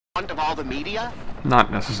front of all the media?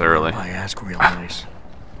 Not necessarily. I ask real nice.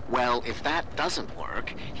 Well, if that doesn't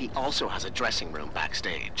work, he also has a dressing room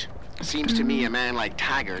backstage. Seems to me a man like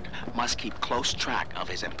Taggart must keep close track of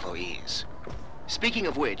his employees. Speaking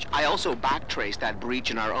of which, I also backtraced that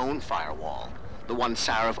breach in our own firewall. The one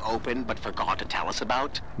Sarif opened but forgot to tell us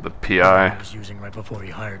about. The PI. I was using right before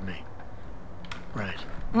he hired me. Right.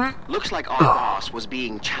 Looks like our boss was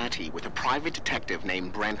being chatty with a private detective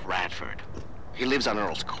named Brent Radford. He lives on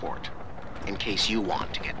Earl's Court, in case you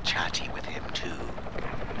want to get chatty with him too.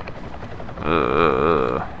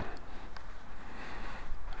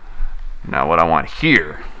 Now what I want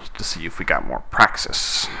here is to see if we got more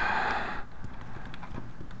praxis.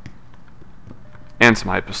 And some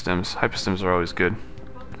hypostims. Hypostims are always good.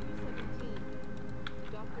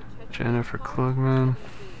 Jennifer Klugman.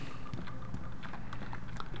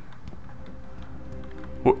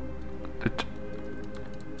 What?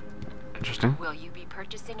 Interesting. Will you be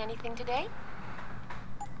purchasing anything today?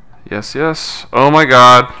 Yes, yes. Oh my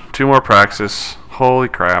god. 2 more praxis. Holy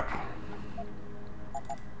crap.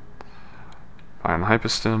 Find the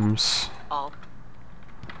hypostims. All.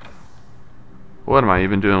 What am I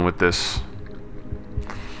even doing with this?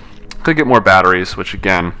 Could get more batteries, which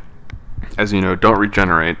again, as you know, don't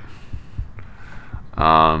regenerate.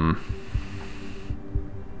 Like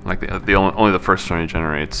only the first one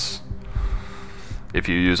regenerates if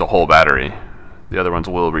you use a whole battery. The other ones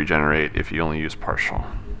will regenerate if you only use partial.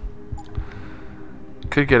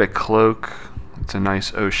 Could get a cloak. It's a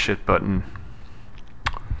nice oh shit button.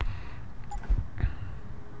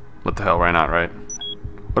 What the hell, why not, right?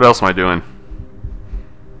 What else am I doing?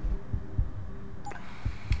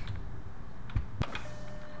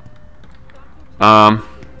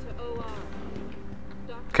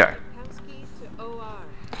 Okay.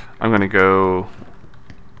 I'm gonna go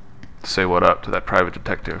say what up to that private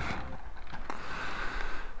detective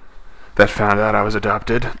that found out I was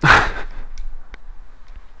adopted.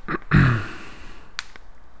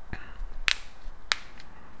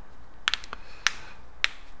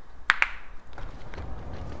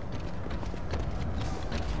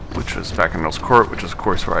 Which was back in Earl's Court, which is of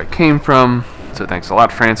course where I came from. So thanks a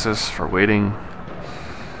lot, Francis, for waiting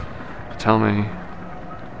to tell me.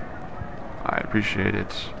 I appreciate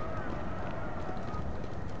it.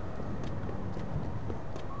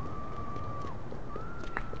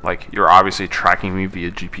 Like, you're obviously tracking me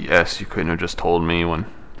via GPS. You couldn't have just told me when...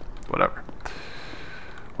 Whatever.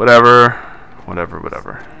 Whatever. Whatever,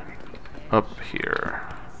 whatever. Up here.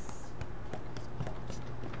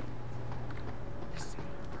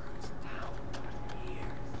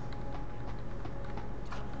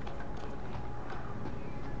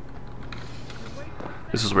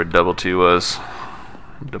 This is where Double T was.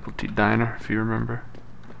 Double T Diner, if you remember.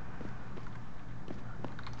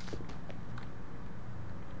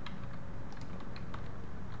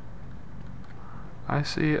 I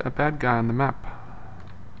see a bad guy on the map.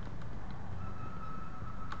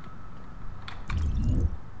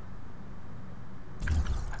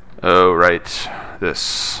 Oh, right.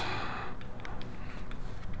 This.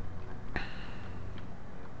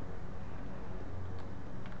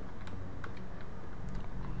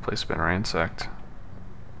 Place been ransacked.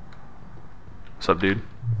 What's up, dude?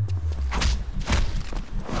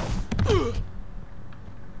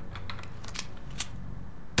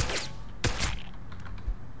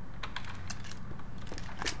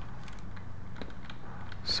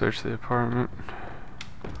 Search the apartment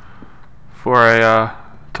before I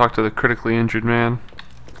talk to the critically injured man.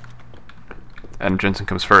 Adam Jensen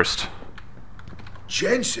comes first.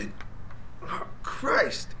 Jensen? Oh,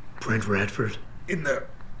 Christ. Brent Radford? In the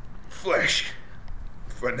flesh.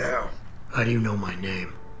 For now. How do you know my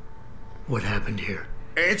name? What happened here?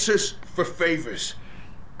 Answers for favors.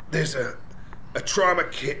 There's a trauma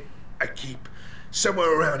kit I keep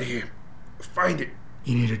somewhere around here. Find it.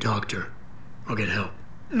 You need a doctor. I'll get help.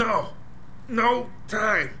 No. No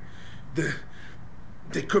time.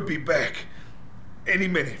 They could be back. Any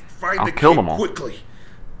minute. Find I'll the kill kid them all. quickly.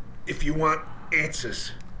 If you want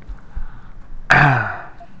answers.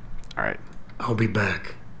 Alright. I'll be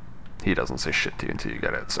back. He doesn't say shit to you until you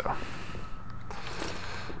get it, so.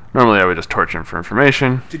 Normally I would just torture him for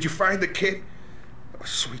information. Did you find the kid? Oh,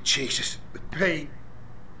 sweet Jesus. The pain.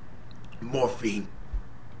 Morphine.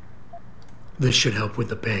 This should help with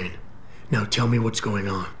the pain. Now tell me what's going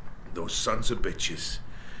on. Those sons of bitches.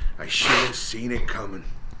 I should have seen it coming.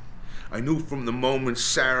 I knew from the moment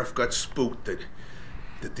Sarif got spooked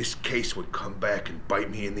that this case would come back and bite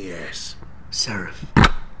me in the ass. Sarif.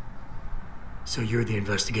 So you're the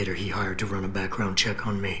investigator he hired to run a background check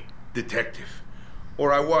on me? Detective.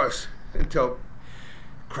 Or I was, until...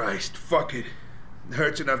 Christ, fuck it. It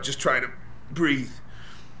hurts enough just trying to breathe.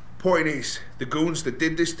 Point is, the goons that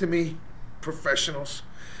did this to me, professionals.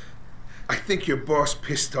 I think your boss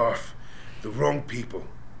pissed off the wrong people,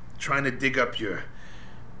 trying to dig up your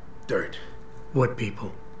dirt. What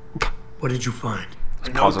people? What did you find?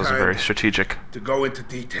 These puzzles are very strategic. To go into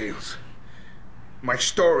details. My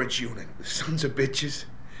storage unit, the sons of bitches.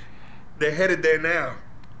 They're headed there now.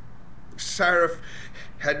 Sarif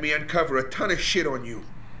had me uncover a ton of shit on you.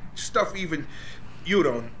 Stuff even you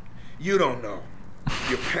don't know.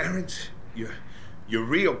 Your parents, your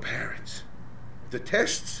real parents. The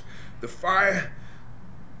tests, the fire.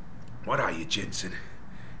 What are you, Jensen?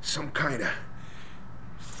 Some kind of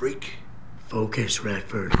freak? Focus,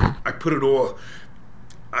 Radford. I put it all.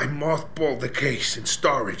 I mothballed the case in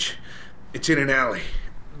storage. It's in an alley.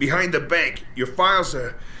 Behind the bank. Your files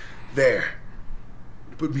are there.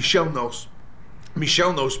 But Michelle knows.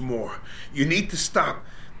 Michelle knows more. You need to stop.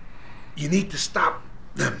 You need to stop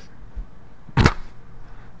them.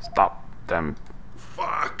 Stop them.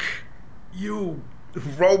 Fuck. You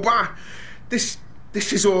robot. This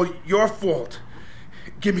is all your fault.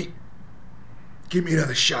 Give me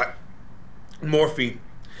another shot. Morphine.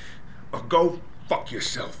 Or go fuck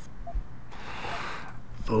yourself.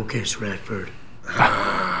 Focus, Radford.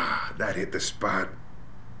 Ah, that hit the spot.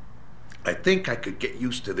 I think I could get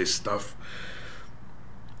used to this stuff.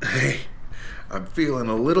 Hey, I'm feeling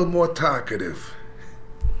a little more talkative.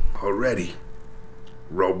 Already.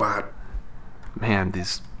 Robot. Man,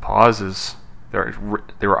 these pauses,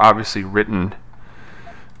 they were obviously written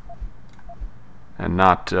and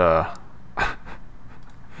not Why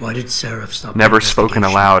did Sarif stop? never spoken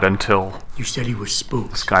aloud until You said he was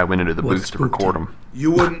spooked. this guy went into the What booth to spooked record him? him.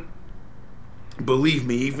 You wouldn't believe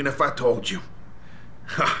me even if I told you.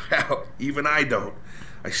 Hell, even I don't.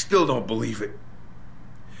 I still don't believe it.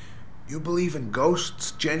 You believe in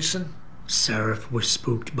ghosts, Jensen? Sarif was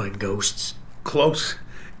spooked by ghosts. Close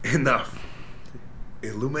enough.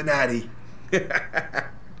 Illuminati.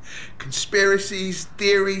 Conspiracies,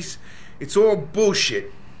 theories, it's all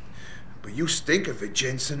bullshit. But you stink of it,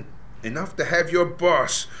 Jensen. Enough to have your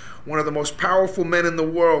boss, one of the most powerful men in the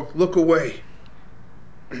world, look away.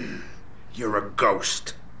 You're a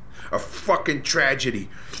ghost. A fucking tragedy.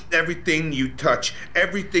 Everything you touch,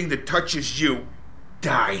 everything that touches you,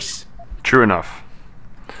 dies. True enough.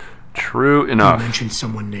 True You enough. mentioned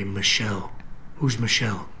someone named Michelle. Who's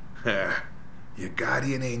Michelle? Your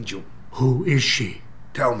guardian angel. Who is she?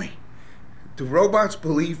 Tell me, do robots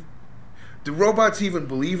even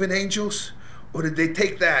believe in angels? Or did they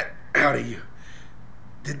take that out of you?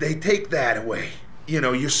 Did they take that away? You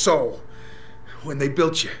know, your soul, when they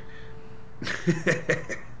built you?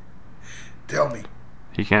 Tell me,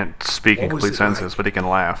 He can't speak in What was complete it sentences, like? but he can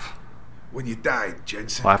laugh. when you died,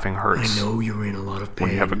 Jensen. Laughing I hurts. know you're in a lot of pain.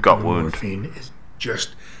 When you have a gut and the wound. morphine is...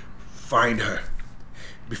 Just find her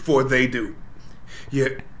before they do.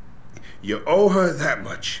 You owe her that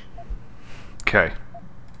much. Okay.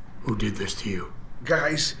 Who did this to you?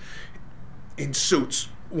 Guys in suits.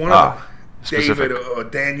 One of them, specific. David or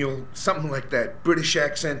Daniel, something like that. British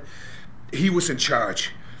accent. He was in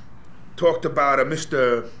charge. Talked about a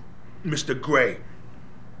Mr. Gray.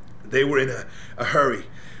 They were in a hurry.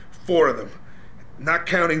 4 of them. Not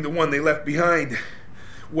counting the one they left behind.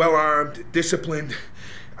 Well armed, disciplined.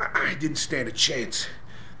 I didn't stand a chance.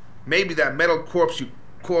 Maybe that metal corpse you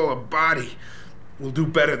call a body will do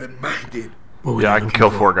better than mine did. What were Yeah, you I can looking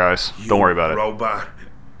kill for? 4 guys. Don't worry about it. Robot.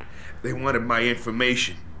 They wanted my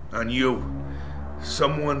information on you.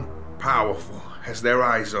 Someone powerful has their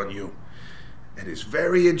eyes on you and is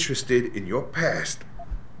very interested in your past.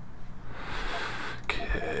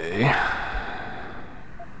 Okay.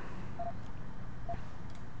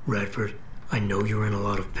 Radford, I know you're in a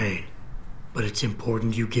lot of pain, but it's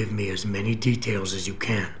important you give me as many details as you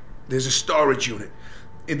can. There's a storage unit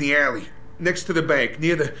in the alley next to the bank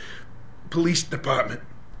near the police department.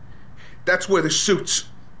 That's where the suits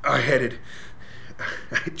are headed.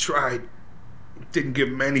 I tried. Didn't give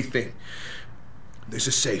them anything. There's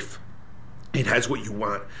a safe. It has what you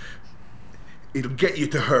want. It'll get you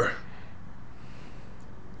to her.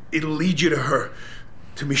 It'll lead you to her.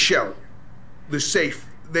 To Michelle. The safe.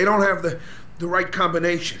 They don't have the right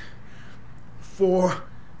combination.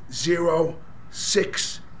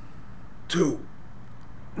 4062.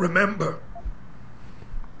 Remember.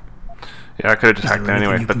 Yeah, I could have just Is hacked there it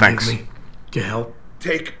anyway, anything you but can give thanks. me to help?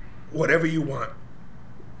 Take whatever you want.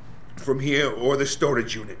 From here or the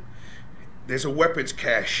storage unit. There's a weapons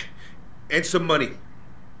cache. And some money.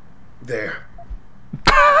 There.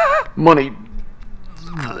 Money.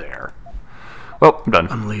 There. Well, I'm done.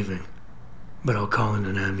 I'm leaving, but I'll call in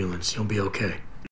an ambulance. You'll be okay.